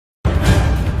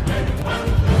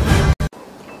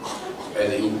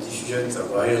institutions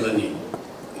of higher learning,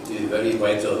 it is very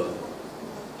vital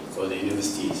for the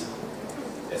universities,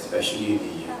 especially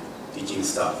the teaching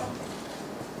staff,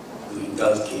 to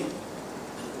inculcate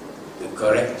the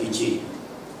correct teaching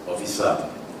of Islam,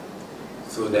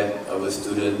 so that our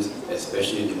students,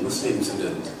 especially the Muslim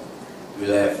students,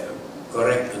 will have a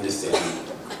correct understanding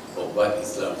of what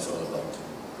Islam is all about.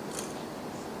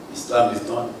 Islam is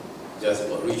not just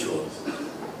about rituals,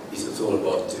 it's also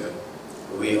about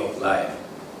a way of life,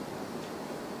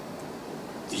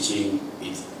 teaching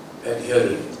its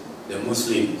adherents, the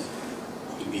Muslims,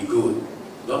 to be good,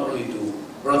 not only to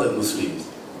brother Muslims,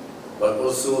 but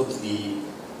also to the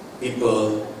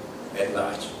people at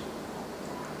large.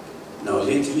 Now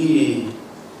lately,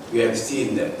 we have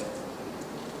seen that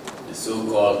the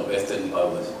so-called Western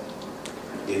powers,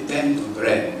 they tend to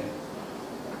brand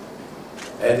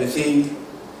everything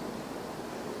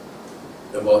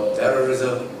about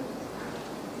terrorism.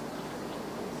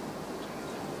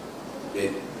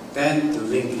 They tend to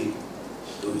link it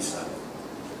to Islam.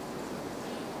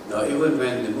 Now even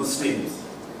when the Muslims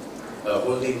are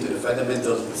holding to the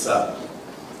fundamentals of Islam,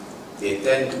 they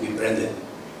tend to be branded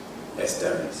as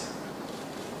terrorists.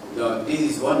 Now this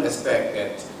is one aspect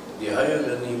that the higher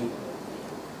learning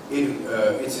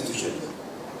institutions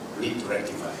need to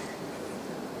rectify.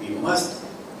 We must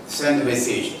send a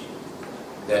message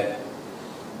that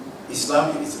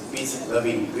Islam is a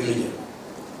peace-loving religion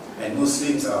and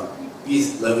Muslims are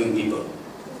peace-loving people.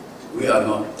 We are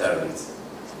not terrorists.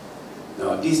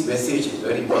 Now this message is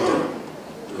very important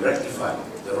to rectify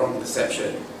the wrong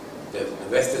perception that the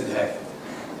Western have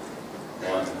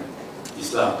on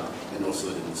Islam and also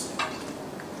the Muslims.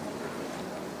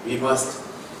 We must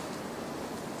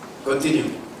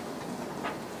continue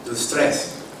to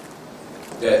stress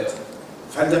that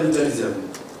fundamentalism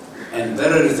and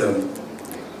terrorism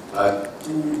are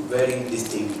two very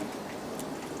distinct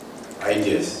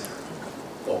ideas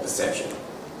or perception.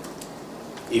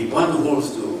 If one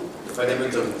holds to the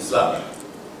fundamentals of Islam,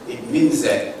 it means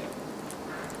that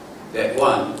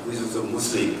one who is also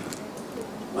Muslim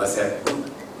must have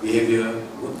good behavior,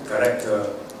 good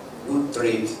character, good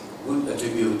traits, good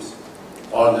attributes,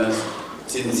 honest,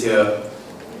 sincere,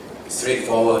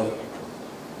 straightforward,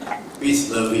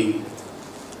 peace-loving.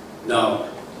 Now,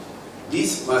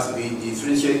 this must be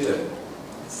differentiated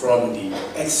from the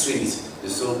extremists, the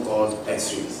so-called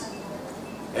extremists.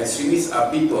 Extremists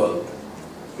are people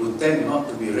who tend not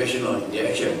to be rational in their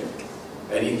action,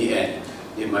 and in the end,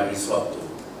 they might resort to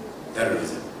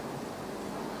terrorism.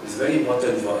 It's very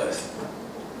important for us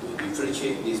to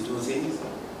differentiate these two things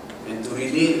and to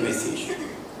relay the message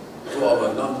to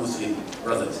our non-Muslim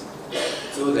brothers,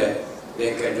 so that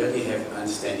they can really have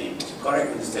understanding,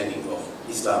 correct understanding of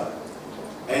Islam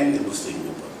and the Muslim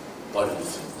people, or the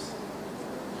Muslims.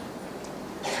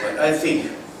 But I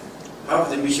think half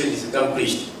the mission is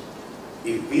accomplished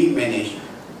if we manage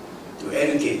to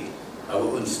educate our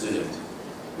own students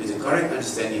with the correct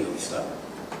understanding of Islam,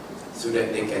 so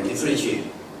that they can differentiate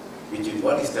between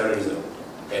what is terrorism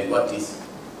and what is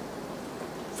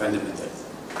fundamentalism.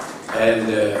 And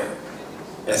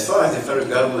as far as the federal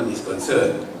government is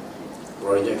concerned,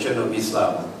 projection of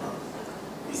Islam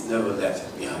is never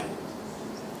left behind.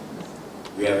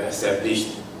 We have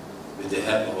established, with the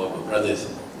help of our brothers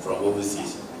from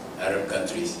overseas Arab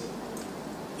countries,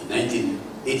 in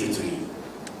 1983,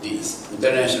 the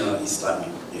International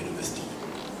Islamic University.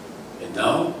 And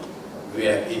now we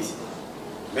have its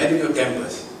medical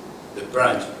campus, the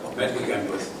branch of medical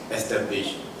campus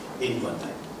established in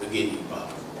Kuantan, again in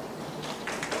Pahang.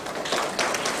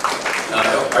 Now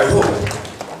I hope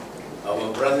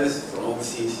our brothers from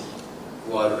overseas,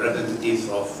 who are representatives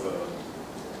of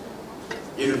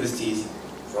universities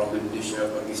from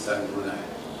Indonesia, Pakistan, Brunei,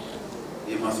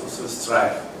 they must also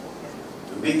strive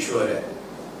to make sure that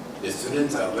the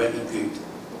students are well equipped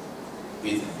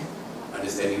with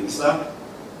understanding Islam,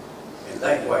 and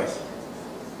likewise,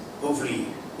 hopefully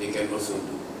they can also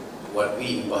do what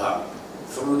we in Pahang,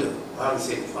 through the Pahang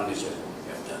State Foundation,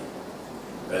 have done.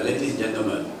 Well, ladies and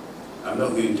gentlemen, I'm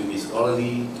not going to be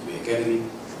scholarly, to be academic,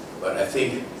 but I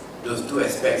think those two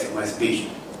aspects of my speech,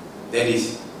 that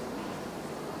is,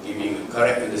 giving a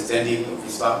correct understanding of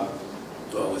Islam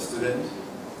to our students,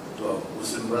 to our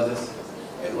Muslim brothers,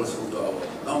 and also to our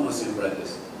non-Muslim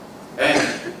brothers,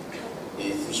 and the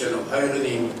institution of higher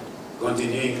learning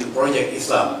continuing to project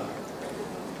Islam.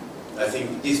 I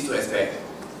think these two aspects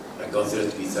are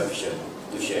considered to be sufficient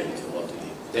to share with you all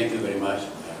today. Thank you very much.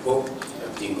 I hope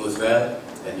everything goes well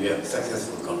and we have a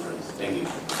successful conference. Thank you.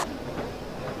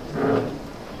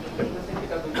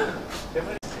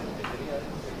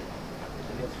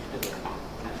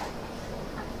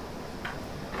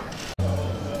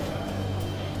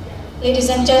 ladies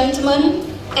and gentlemen,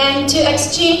 and to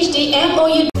exchange the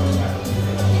MOU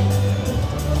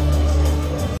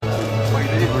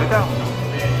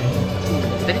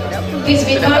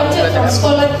Wiswita from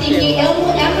Sekolah Tinggi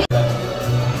Ilmu